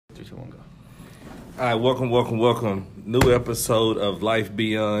3, 2, 1, go. All right, welcome. New episode of Life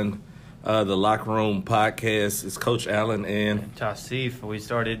Beyond the Locker Room podcast. It's Coach Allen and Tasif. We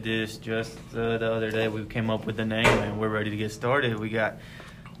started this just the other day. We came up with the name, and we're ready to get started. We got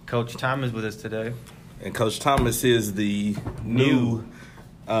Coach Thomas with us today. And Coach Thomas is the new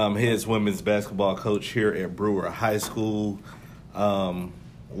head women's basketball coach here at Brewer High School.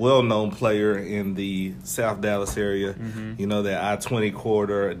 Well-known player in the South Dallas area. Mm-hmm. You know, that I-20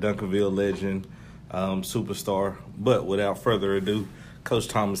 corridor, a Duncanville legend, superstar. But without further ado, Coach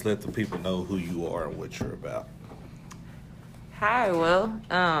Thomas, let the people know who you are and what you're about. Hi,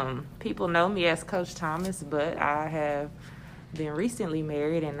 well, people know me as Coach Thomas, but I have been recently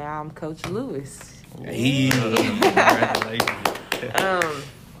married, and now I'm Coach Lewis. Hey. Congratulations.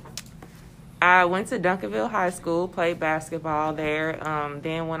 I went to Duncanville High School, played basketball there,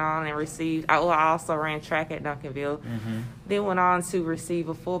 then went on and received – I also ran track at Duncanville. Mm-hmm. Then went on to receive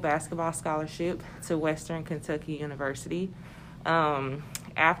a full basketball scholarship to Western Kentucky University.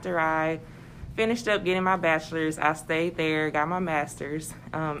 After I finished up getting my bachelor's, I stayed there, got my master's,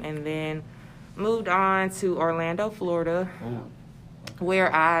 and then moved on to Orlando, Florida,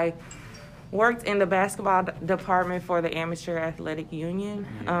 where I worked in the basketball department for the Amateur Athletic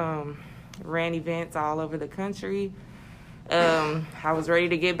Union. Ran events all over the country. I was ready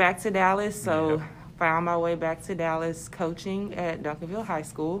to get back to Dallas, so found my way back to Dallas coaching at Duncanville High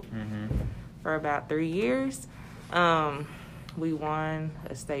School for about 3 years. We won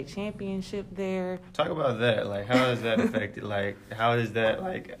a state championship there. Talk about that. Like, how has that affected? Like, how is that?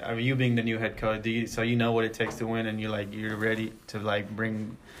 Like, I mean, you being the new head coach, so you know what it takes to win, and you're ready to like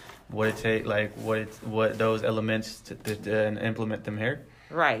bring what it takes, like what those elements to implement them here.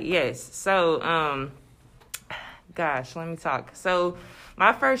 Right, yes. So, let me talk. So,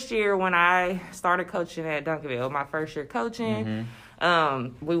 my first year when I started coaching at Duncanville, my first year coaching,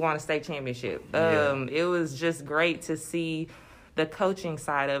 we won a state championship. It was just great to see the coaching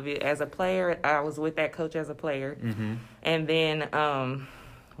side of it. As a player, I was with that coach as a player. And then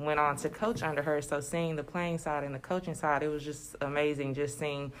went on to coach under her. So, seeing the playing side and the coaching side, it was just amazing just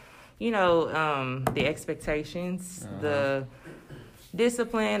seeing, the expectations, the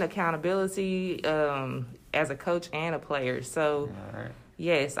discipline, accountability as a coach and a player. So,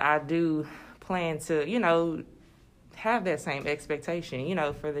 yes, I do plan to, have that same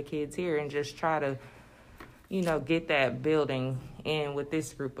expectation, for the kids here and just try to, get that building in with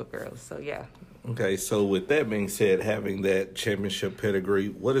this group of girls. So, yeah. Okay, so with that being said, having that championship pedigree,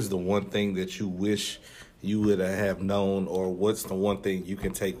 what is the one thing that you wish you would have known, or what's the one thing you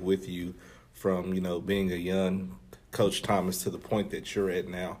can take with you from, being a young Coach Thomas to the point that you're at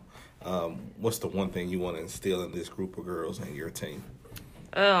now? What's the one thing you want to instill in this group of girls and your team?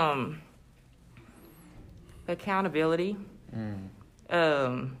 Accountability.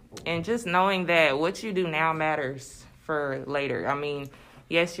 And just knowing that what you do now matters for later. I mean,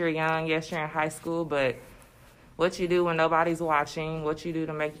 yes, you're young. Yes, you're in high school, but what you do when nobody's watching, what you do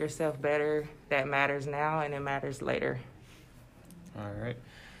to make yourself better, that matters now and it matters later. All right.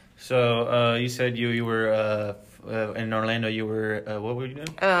 So you said you were in Orlando. You were what were you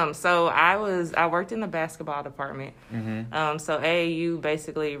doing? So I worked in the basketball department. So AAU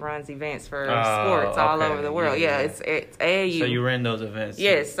basically runs events for sports all over the world. Yeah, it's AAU. So you ran those events.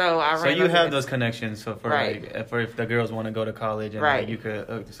 Yes. So I ran. So you those have events. those connections. So for if the girls want to go to college and like, you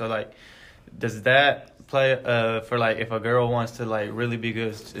could. Does that play for like if a girl wants to like really be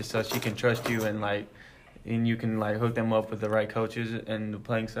good, so she can trust you and you can like hook them up with the right coaches and the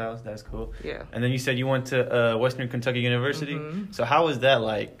playing styles? That's cool. Yeah. And then you said you went to Western Kentucky University. So how was that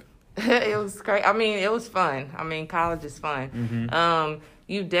like? It was great. I mean, it was fun. I mean, college is fun.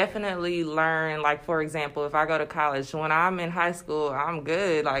 You definitely learn, like, for example, if I go to college, when I'm in high school, I'm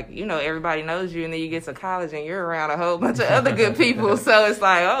good. Like, everybody knows you, and then you get to college and you're around a whole bunch of other good people. So it's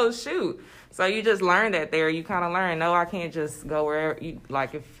like, oh, shoot. So you just learn that there. You kind of learn, no, I can't just go wherever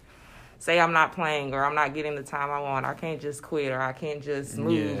if say I'm not playing or I'm not getting the time I want, I can't just quit or I can't just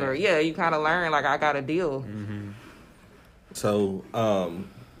move you kind of learn, like, I got a deal. So,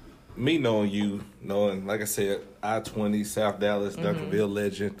 me knowing, like I said, I-20, South Dallas, Duncanville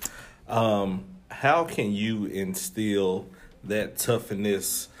legend, how can you instill that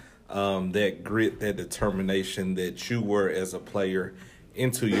toughness, that grit, that determination that you were as a player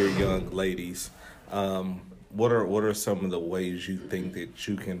into your young ladies? What are some of the ways you think that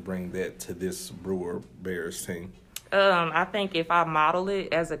you can bring that to this Brewer Bears team? I think if I model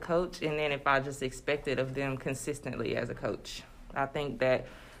it as a coach and then if I just expect it of them consistently as a coach, I think that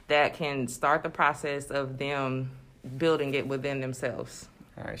can start the process of them building it within themselves.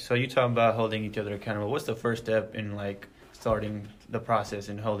 All right, so you talking about holding each other accountable. What's the first step in, like, starting the process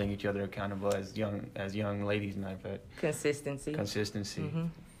and holding each other accountable as young ladies, and I've had consistency.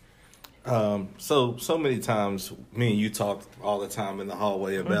 So many times me and you talk all the time in the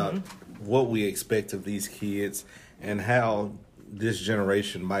hallway about what we expect of these kids and how this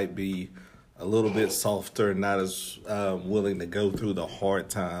generation might be a little bit softer, not as willing to go through the hard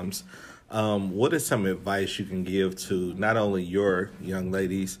times. What is some advice you can give to not only your young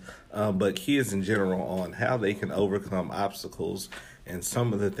ladies, but kids in general on how they can overcome obstacles and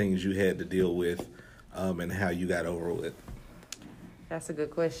some of the things you had to deal with and how you got over it? That's a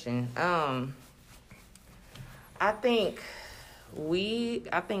good question. I think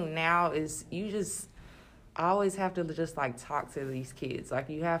now is you just always have to just like talk to these kids. Like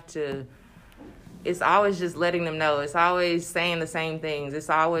you have to, it's always just letting them know. It's always saying the same things. It's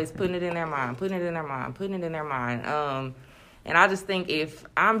always putting it in their mind. And I just think if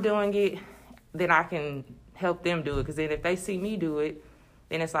I'm doing it, then I can help them do it. Because then if they see me do it,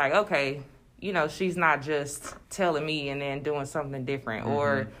 then it's like, okay, she's not just telling me and then doing something different.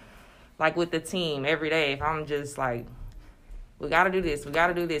 Or like with the team every day, if I'm just like, we got to do this.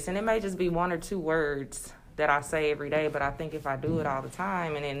 And it may just be one or two words that I say every day, but I think if I do it all the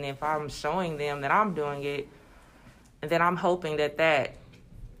time, and then if I'm showing them that I'm doing it, and then I'm hoping that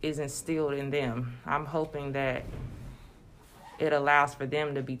is instilled in them. I'm hoping that it allows for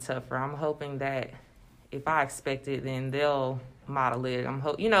them to be tougher. I'm hoping that if I expect it, then they'll model it.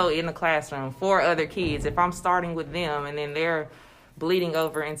 In the classroom for other kids, if I'm starting with them and then they're bleeding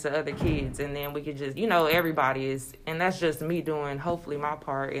over into other kids, and then we could just, everybody is, and that's just me doing hopefully my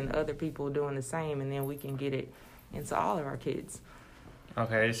part and other people doing the same, and then we can get it into all of our kids.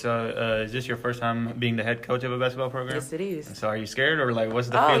 Okay, so is this your first time being the head coach of a basketball program? Yes, it is. So are you scared, or like what's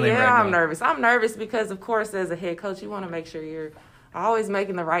the feeling right now? I'm nervous. I'm nervous because, of course, as a head coach, you want to make sure you're always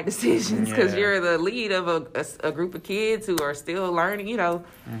making the right decisions because you're the lead of a group of kids who are still learning, and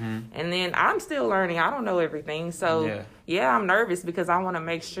then I'm still learning. I don't know everything. So, I'm nervous because I want to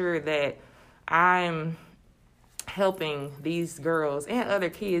make sure that I'm helping these girls and other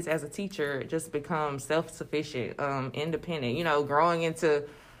kids as a teacher just become self-sufficient, independent, growing into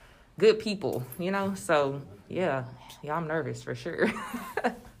good people, So, I'm nervous for sure.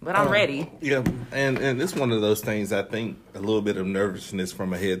 But I'm ready. Yeah, and it's one of those things, I think a little bit of nervousness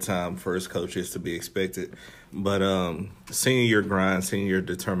from a head time first coach is to be expected. But seeing your grind, seeing your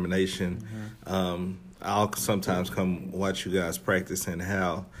determination, I'll sometimes come watch you guys practice and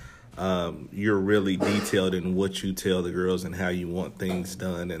how you're really detailed in what you tell the girls and how you want things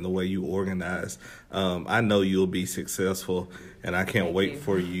done and the way you organize. I know you'll be successful, and I can't wait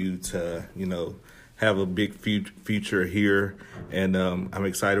for you to, have a big future here, and I'm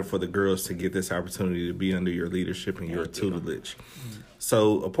excited for the girls to get this opportunity to be under your leadership and your tutelage.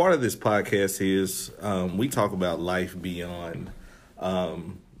 So a part of this podcast is we talk about life beyond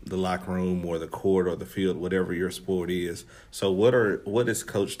the locker room or the court or the field, whatever your sport is. So what is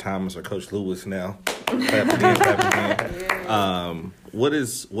Coach Thomas or Coach Lewis now? What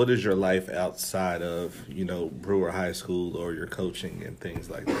is your life outside of Brewer High School or your coaching and things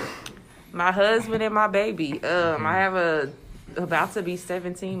like that? My husband and my baby. I have a about to be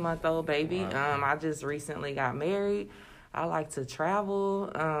 17-month-old baby. I just recently got married. I like to travel.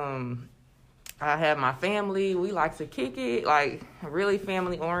 I have my family. We like to kick it, like really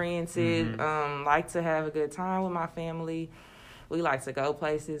family oriented. Like to have a good time with my family. We like to go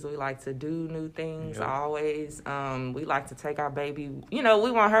places. We like to do new things always. We like to take our baby. We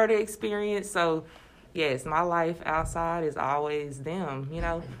want her to experience. So, yes, my life outside is always them,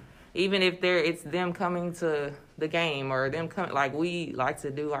 Even if it's them coming to the game or them coming, like we like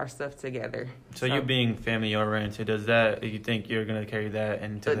to do our stuff together. So you being family oriented, you think you're going to carry that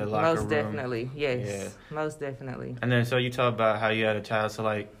into the locker room? Most definitely, yes. Yeah. Most definitely. And then so you talk about how you had a child. So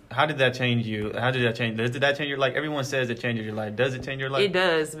like, how did that change you? How did that change? Did that change your life? Everyone says it changes your life. Does it change your life? It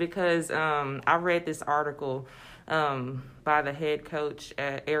does, because I read this article by the head coach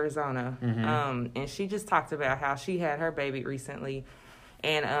at Arizona. And she just talked about how she had her baby recently.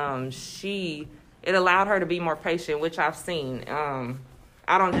 And it allowed her to be more patient, which I've seen.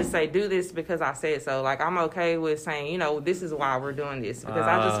 I don't just say, do this because I said so. Like, I'm okay with saying, this is why we're doing this. Because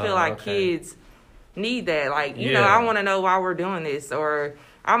I just feel like kids need that. Like, I want to know why we're doing this, or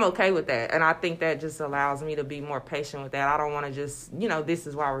I'm okay with that. And I think that just allows me to be more patient with that. I don't want to just, this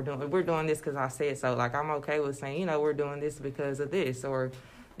is why we're doing this because I said so. Like, I'm okay with saying, we're doing this because of this, or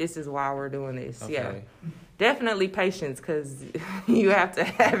this is why we're doing this. Okay. Yeah. Definitely patience, because you have to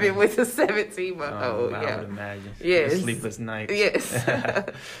have it with a 17-month-old. I would imagine. Yes. Sleepless nights. Yes.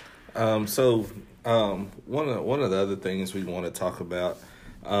 So one of the other things we want to talk about,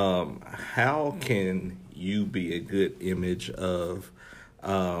 how can you be a good image of,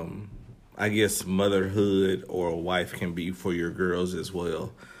 I guess, motherhood or a wife can be for your girls as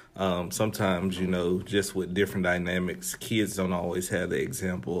well? Sometimes, just with different dynamics, kids don't always have the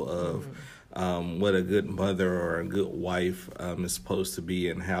example of what a good mother or a good wife is supposed to be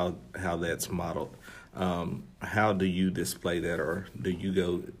and how that's modeled. How do you display that, or do you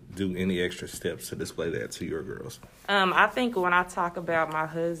go do any extra steps to display that to your girls? I think when I talk about my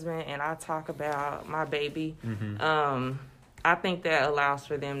husband and I talk about my baby, I think that allows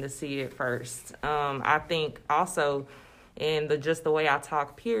for them to see it first. I think also in the way I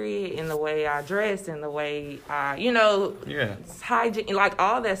talk, period, in the way I dress, in the way I, hygiene, like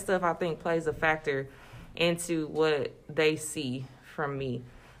all that stuff, I think plays a factor into what they see from me.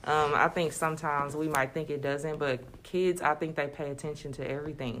 I think sometimes we might think it doesn't, but kids, I think they pay attention to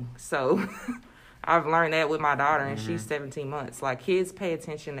everything. So I've learned that with my daughter, and she's 17 months. Like, kids pay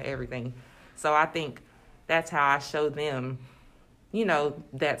attention to everything. So I think that's how I show them,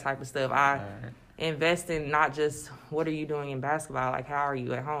 that type of stuff. I invest in not just what are you doing in basketball, like how are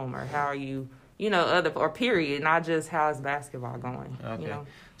you at home, or how are you, period, not just how is basketball going. Okay.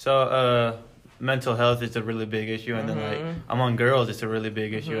 So, mental health is a really big issue, and then like among girls it's a really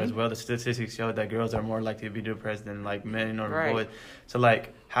big issue as well. The statistics show that girls are more likely to be depressed than like men or boys. So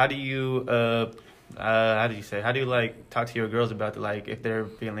like how do you like talk to your girls about like if they're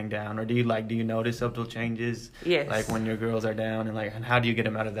feeling down, or do you notice subtle changes? Yes. Like when your girls are down, and how do you get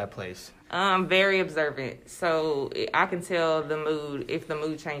them out of that place? Very observant. So I can tell the mood if the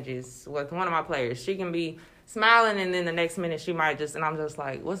mood changes with one of my players. She can be smiling, and then the next minute she might and I'm just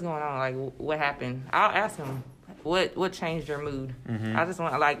like, what's going on? Like, what happened? I'll ask them, what changed your mood? I just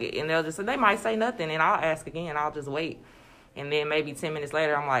want and they might say nothing, and I'll ask again. I'll just wait, and then maybe 10 minutes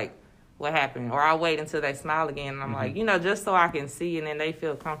later I'm like, what happened? Or I'll wait until they smile again, and I'm like, just so I can see, and then they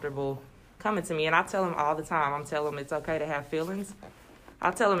feel comfortable coming to me. And I tell them all the time, I'm telling them it's okay to have feelings.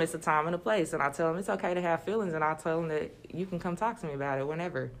 I tell them it's a time and a place, and I tell them it's okay to have feelings, and I tell them that you can come talk to me about it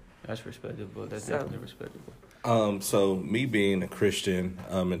whenever. That's respectable. That's definitely respectable. So me being a Christian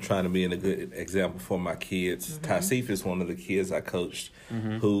and trying to be a good example for my kids, Taisif is one of the kids I coached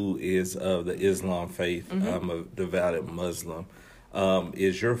who is of the Islam faith. I'm a devout Muslim.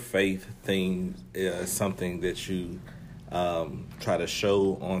 Is your faith thing something that you try to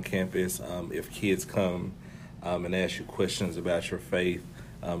show on campus? If kids come and ask you questions about your faith,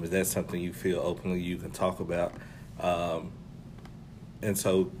 is that something you feel openly you can talk about? And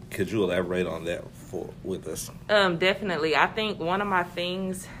so could you elaborate on that with us? Definitely. I think one of my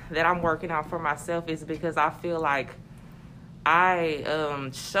things that I'm working on for myself is because I feel like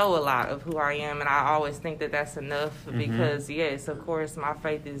I show a lot of who I am, and I always think that that's enough because, yes, of course, my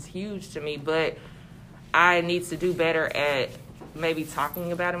faith is huge to me, but I need to do better at maybe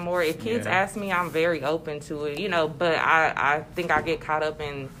talking about it more. If kids ask me, I'm very open to it, but I think I get caught up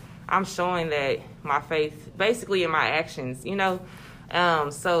in I'm showing that my faith basically in my actions,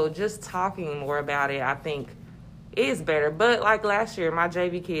 So just talking more about it, I think, is better. But like last year, my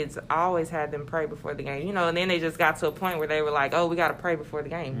JV kids, I always had them pray before the game, and then they just got to a point where they were like, oh, we got to pray before the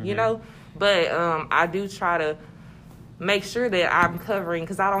game, But I do try to make sure that I'm covering,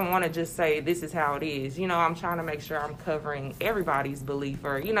 because I don't want to just say this is how it is. I'm trying to make sure I'm covering everybody's belief,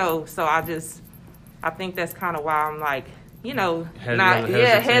 or, so I think that's kind of why I'm like,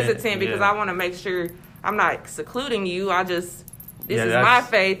 hesitant because I want to make sure I'm not secluding you. This is my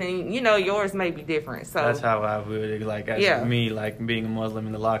faith, and yours may be different. So that's how I would me, like being a Muslim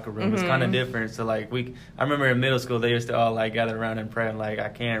in the locker room. It's kind of different. So like I remember in middle school they used to all like gather around and pray. And like I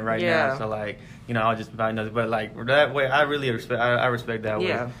can't right now, so like I'll just find nothing. But like that way, I really respect. I respect that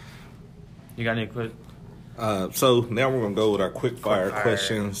way. You got any quick? So now we're gonna go with our quick fire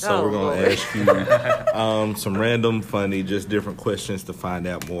questions. So we're gonna ask you some random, funny, just different questions to find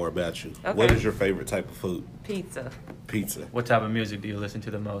out more about you. Okay. What is your favorite type of food? Pizza. What type of music do you listen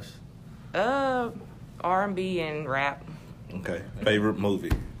to the most? R&B and rap. Okay. Favorite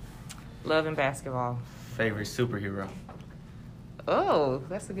movie? Love and Basketball. Favorite superhero? Oh,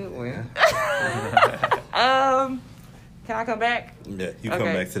 that's a good one. Can I come back? Yeah, you come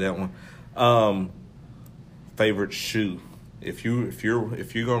back to that one. Favorite shoe? If you're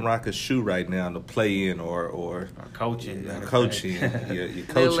gonna rock a shoe right now to play in or coaching, your coaching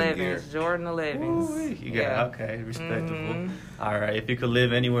gear. Jordan 11s. You got okay, respectable. All right, if you could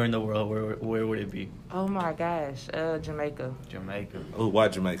live anywhere in the world, where would it be? Oh my gosh, Jamaica. Oh, why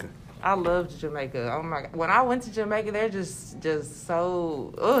Jamaica? I loved Jamaica. Oh my God. When I went to Jamaica, they're just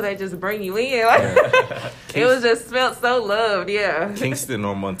so, they just bring you in. Like, it was just felt so loved, yeah. Kingston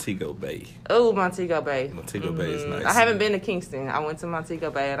or Montego Bay? Oh, Montego Bay. Montego Bay is nice. I haven't been to Kingston. I went to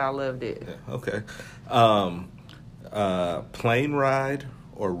Montego Bay and I loved it. Yeah, okay. Plane ride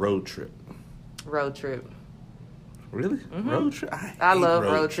or road trip? Road trip. Really? Mm-hmm. Road trip? I love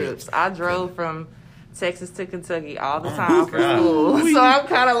road trips. I drove from Texas to Kentucky all the time for school. So I'm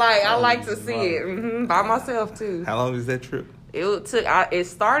kind of like, I like to see it by myself too. How long is that trip? It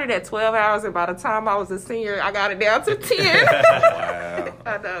started at 12 hours, and by the time I was a senior, I got it down to 10. Wow.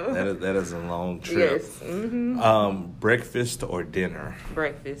 I know. That is a long trip. Yes. Mm-hmm. Breakfast or dinner?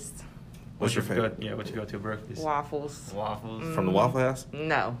 Breakfast. What's your favorite? What you go to breakfast? Waffles. Waffles. From the Waffle House?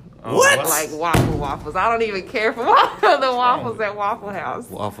 No. What? Like waffles. I don't even care for the waffles at Waffle House.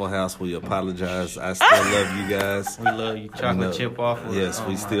 Waffle House, we apologize. I still love you guys. We love you. Chocolate chip waffles. Yes,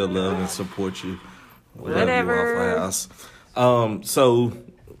 we still love and support you. We Whatever. love you, Waffle House. So,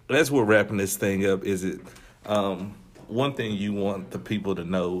 as we're wrapping this thing up, is it one thing you want the people to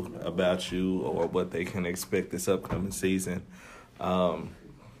know about you or what they can expect this upcoming season?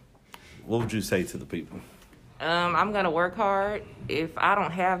 What would you say to the people? I'm going to work hard. If I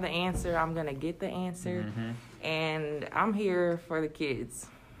don't have the answer, I'm going to get the answer. Mm-hmm. And I'm here for the kids.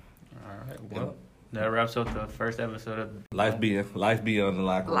 All right. Well, that wraps up the first episode of Life Beyond the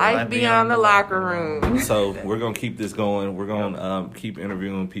Locker Room. Life Beyond the Locker Room. So we're going to keep this going. We're going to keep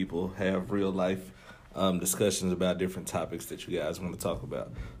interviewing people, have real life discussions about different topics that you guys want to talk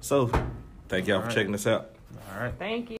about. So thank y'all for checking us out. All right. Thank you.